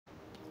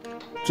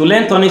To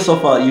learn Tonic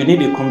Solfa, you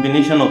need a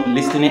combination of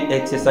listening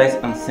exercise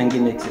and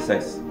singing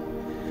exercise.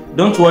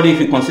 Don't worry if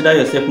you consider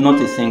yourself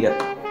not a singer.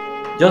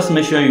 Just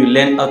make sure you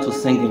learn how to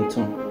sing in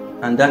tune,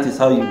 and that is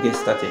how you get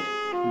started.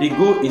 The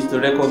goal is to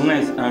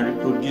recognize and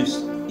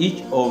reproduce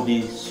each of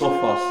the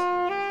solfas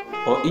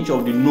or each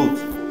of the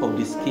notes of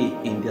the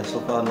scale in their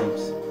solfa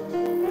names.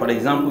 For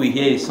example, we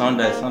hear a sound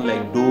that sounds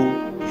like do,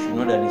 you should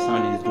know that the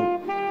sound is do.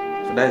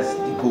 So that's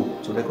the goal,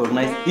 to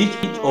recognize each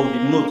of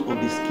the notes of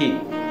the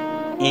scale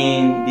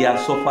in their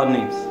solfa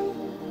names.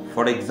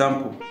 For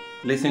example,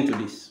 listen to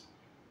this.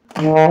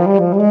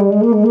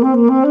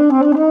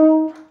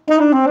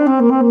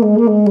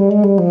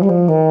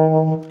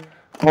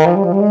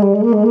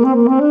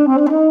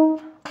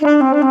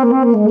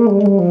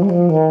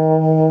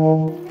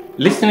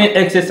 Listening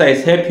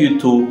exercise help you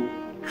to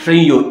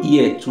train your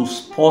ear to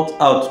spot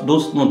out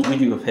those notes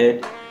which you have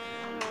heard,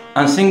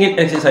 and singing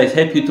exercise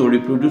help you to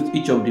reproduce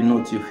each of the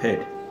notes you've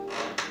heard.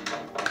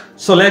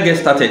 So let's get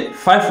started.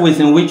 5 ways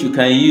in which you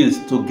can use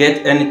to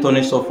get any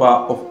Tonic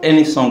Solfa of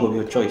any song of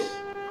your choice.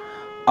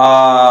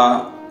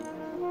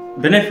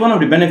 One of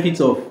the benefits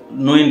of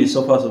knowing the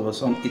solfas of a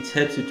song, it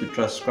helps you to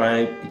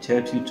transcribe, it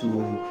helps you to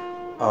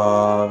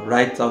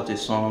write out a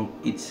song,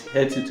 it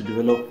helps you to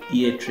develop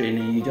ear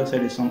training. You just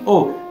heard a song,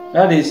 oh,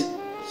 that is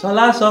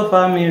Sola,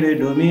 Solfa, Mi, Re,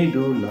 Do, Mi,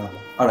 Do, La.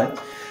 Alright,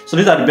 so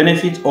these are the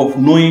benefits of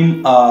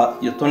knowing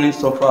your Tonic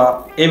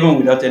Solfa even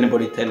without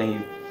anybody telling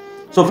you.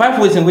 So 5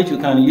 ways in which you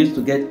can use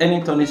to get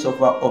any Tonic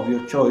Solfa of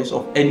your choice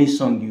of any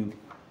song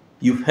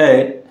you've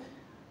heard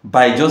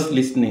by just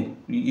listening,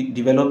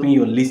 developing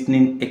your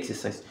listening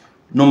exercise.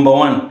 Number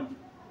 1,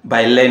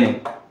 by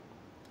learning.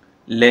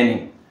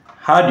 Learning.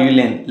 How do you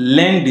learn?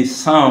 Learn the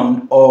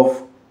sound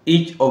of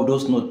each of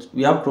those notes.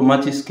 We have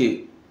chromatic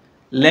scale.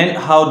 Learn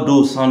how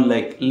those sound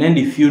like. Learn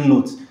the few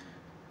notes.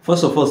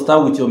 First of all,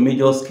 start with your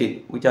major scale,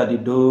 which are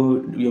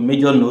your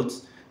major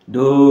notes.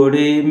 Do,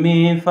 re,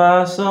 mi,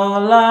 fa,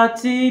 sol, la,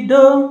 ti,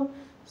 do.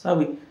 Start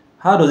with,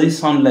 how does it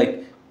sound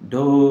like?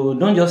 Do.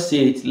 Don't just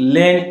say it.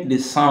 Learn the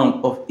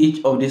sound of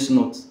each of these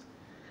notes.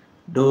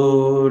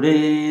 Do,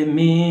 re,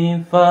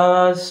 mi,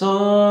 fa,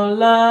 sol,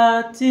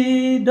 la,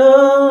 ti,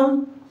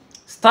 do.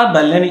 Start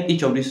by learning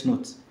each of these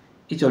notes.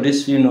 Each of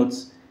these few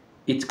notes.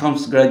 It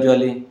comes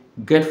gradually.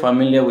 Get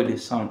familiar with the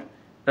sound.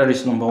 That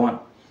is number 1.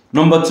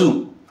 Number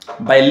 2,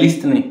 by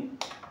listening.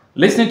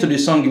 Listening to the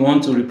song you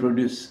want to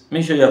reproduce.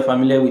 Make sure you're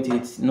familiar with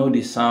it. Know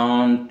the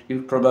sound.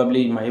 You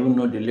probably might even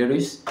know the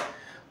lyrics.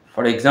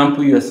 For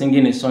example, you're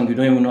singing a song, you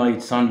don't even know how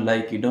it sounds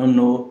like. You don't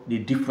know the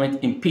difference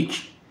in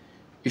pitch.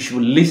 You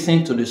should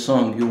listen to the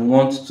song you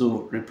want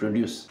to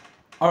reproduce.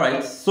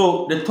 Alright,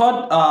 so the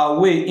third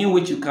way in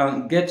which you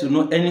can get to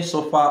know any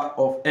solfa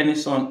of any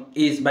song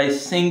is by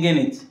singing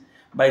it.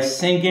 By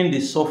singing the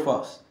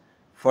solfas.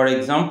 For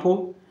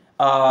example,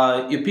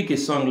 you pick a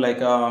song like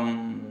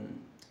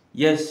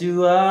yes,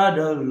 you are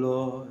the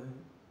Lord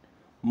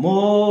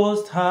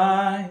Most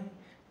High.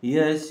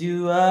 Yes,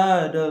 you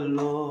are the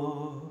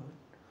Lord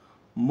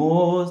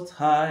Most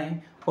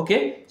High.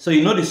 Okay, so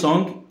you know the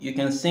song, you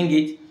can sing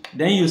it.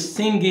 Then you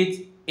sing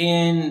it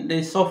in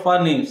the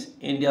solfa names,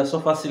 in their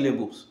solfa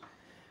syllables.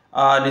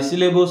 The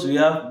syllables we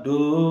have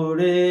do,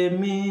 re,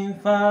 mi,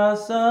 fa,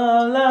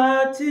 sol,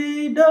 la,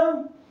 ti,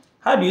 do.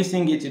 How do you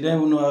sing it? You don't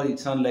even know how it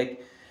sounds like.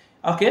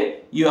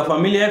 Okay, you are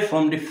familiar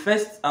from the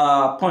first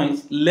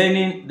point,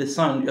 learning the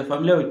sound. You are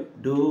familiar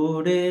with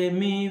do, re,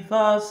 mi,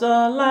 fa,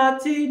 sol, la,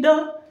 ti,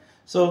 do.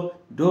 So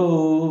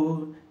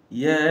do,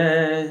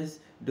 yes,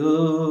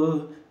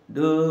 do,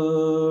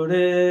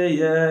 re,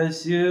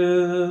 yes,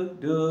 you,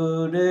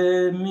 do,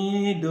 re,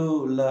 mi,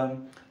 do, la.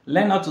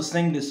 Learn how to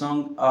sing the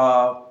song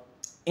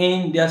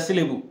in their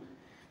syllable.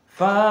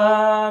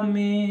 Fa,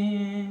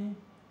 mi,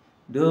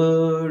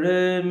 do,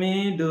 re,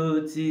 mi,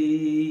 do,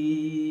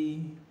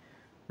 ti,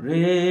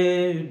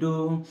 re,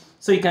 do.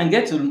 So you can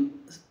get to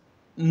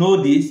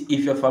know this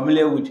if you're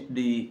familiar with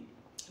the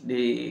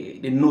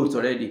notes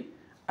already.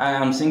 I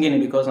am singing it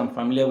because I'm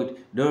familiar with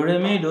do, re,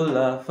 mi, do,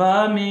 la,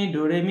 fa, mi,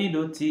 do, re, mi,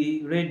 do,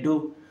 ti, re,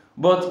 do.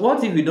 But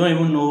what if you don't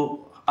even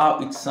know how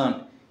it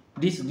sounds?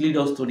 This leads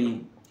us to the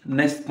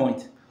next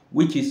point,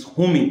 which is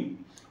humming.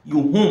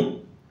 You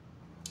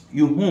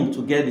hum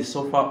to get the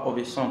solfa of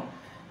a song.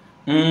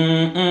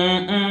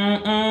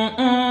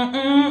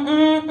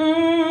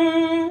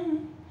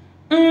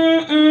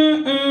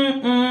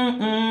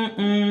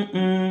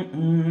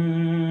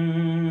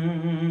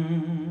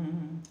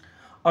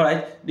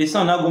 Alright, the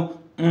sound now go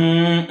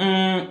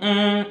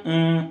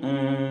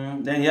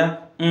then yeah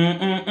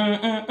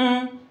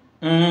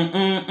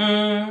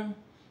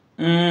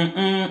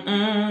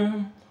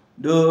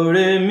do,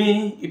 re,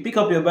 mi. You pick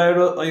up your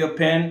biro or your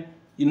pen,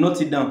 you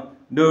note it down.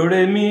 Do,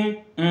 re,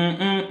 mi,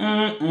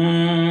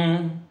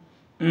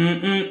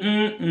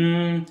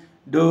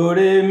 do,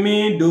 re,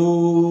 mi,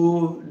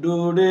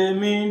 do, re,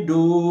 mi,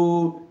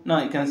 do.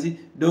 Now you can see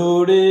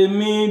do, re,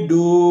 mi,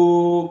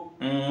 do.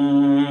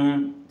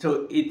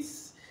 So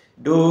it's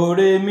do,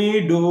 re,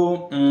 mi,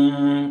 do.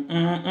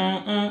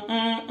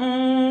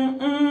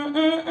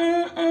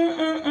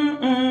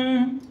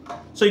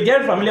 So you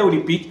get familiar with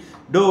the pitch,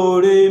 do,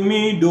 re,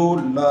 mi, do,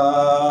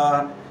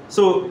 la.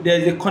 So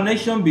there's a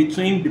connection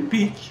between the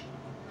pitch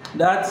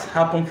that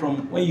happened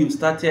from when you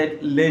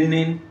started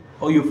learning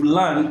or you've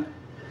learned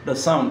the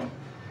sound.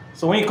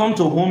 So when you come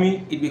to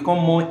humming, it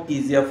becomes more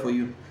easier for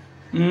you.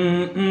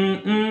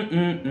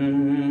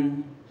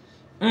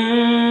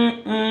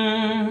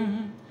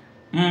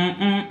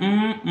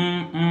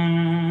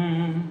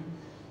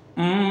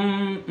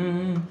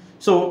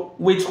 So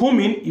with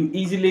humming, you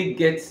easily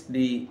get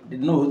the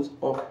notes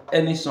of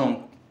any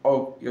song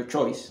of your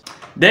choice.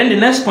 Then the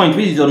next point,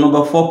 which is your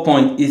number 4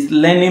 point, is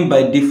learning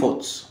by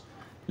default.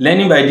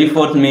 Learning by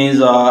default means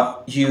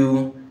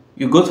you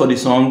go for the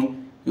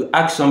song, you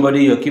ask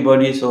somebody, your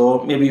keyboardist,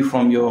 or maybe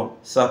from your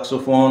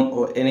saxophone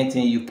or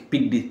anything, you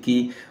pick the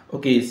key.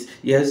 Okay, it's,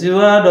 yes, you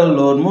are the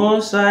Lord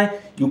Most High.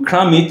 You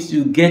cram it,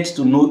 you get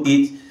to know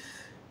it.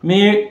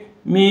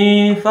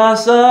 Mi fa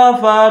so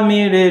fa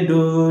mi re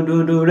do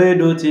re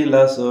do ti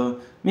la so.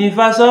 Mi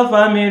fa so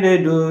fa mi re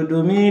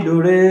do mi do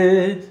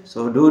re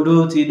so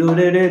do ti do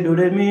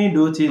re mi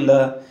do ti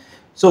la.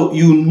 So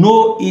you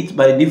know it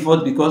by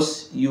default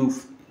because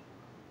you've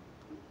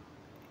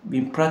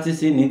been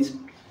practicing it.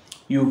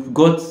 You've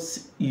got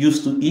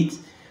used to it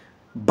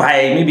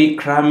by maybe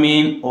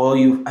cramming, or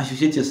you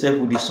associate yourself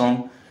with the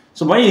song.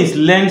 So when you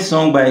learn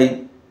song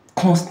by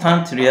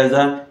constant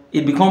rehearsal,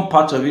 it becomes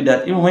part of you,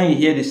 that even when you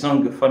hear the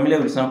song, you're familiar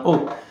with the song.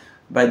 Oh,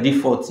 by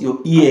default, your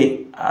ear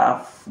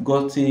have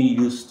gotten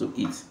used to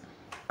it.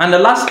 And the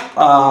last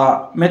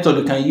method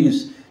you can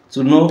use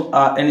to know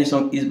any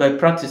song is by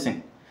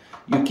practicing.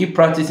 You keep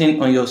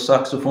practicing on your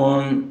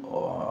saxophone,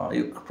 or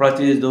you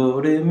practice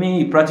do, re, mi,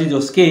 you practice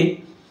your scale.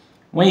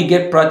 When you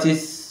get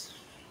practice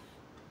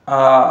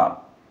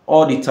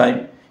all the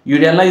time, you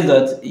realize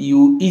that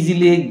you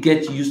easily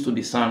get used to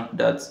the sound,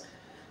 that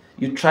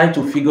you try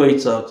to figure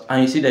it out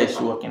and you see that it's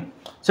working.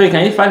 So you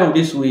can use 5 of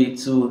this way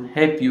to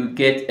help you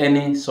get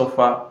any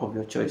software of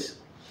your choice.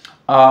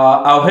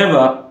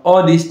 However,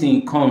 all these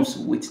things comes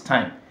with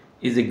time.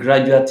 It's a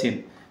gradual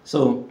thing.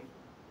 So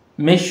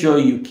make sure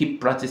you keep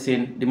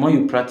practicing. The more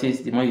you practice,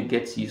 the more you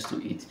get used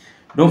to it.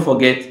 Don't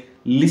forget,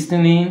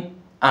 listening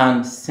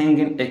and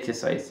singing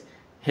exercise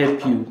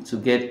help you to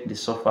get the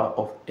software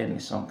of any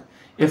song.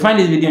 If you find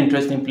this video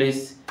interesting,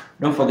 please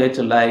don't forget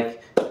to like,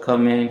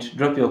 comment,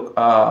 drop your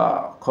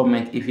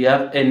comment. If you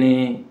have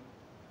any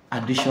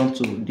addition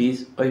to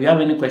this, or if you have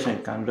any question,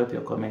 you can drop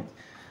your comment,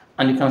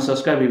 and you can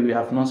subscribe if you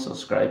have not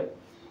subscribed.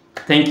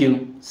 Thank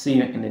you. See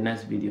you in the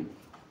next video.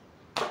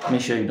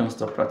 Make sure you don't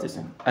stop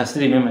practicing. I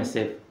still remain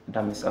myself,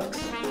 Dami Sax.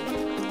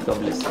 God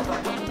bless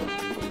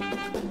you.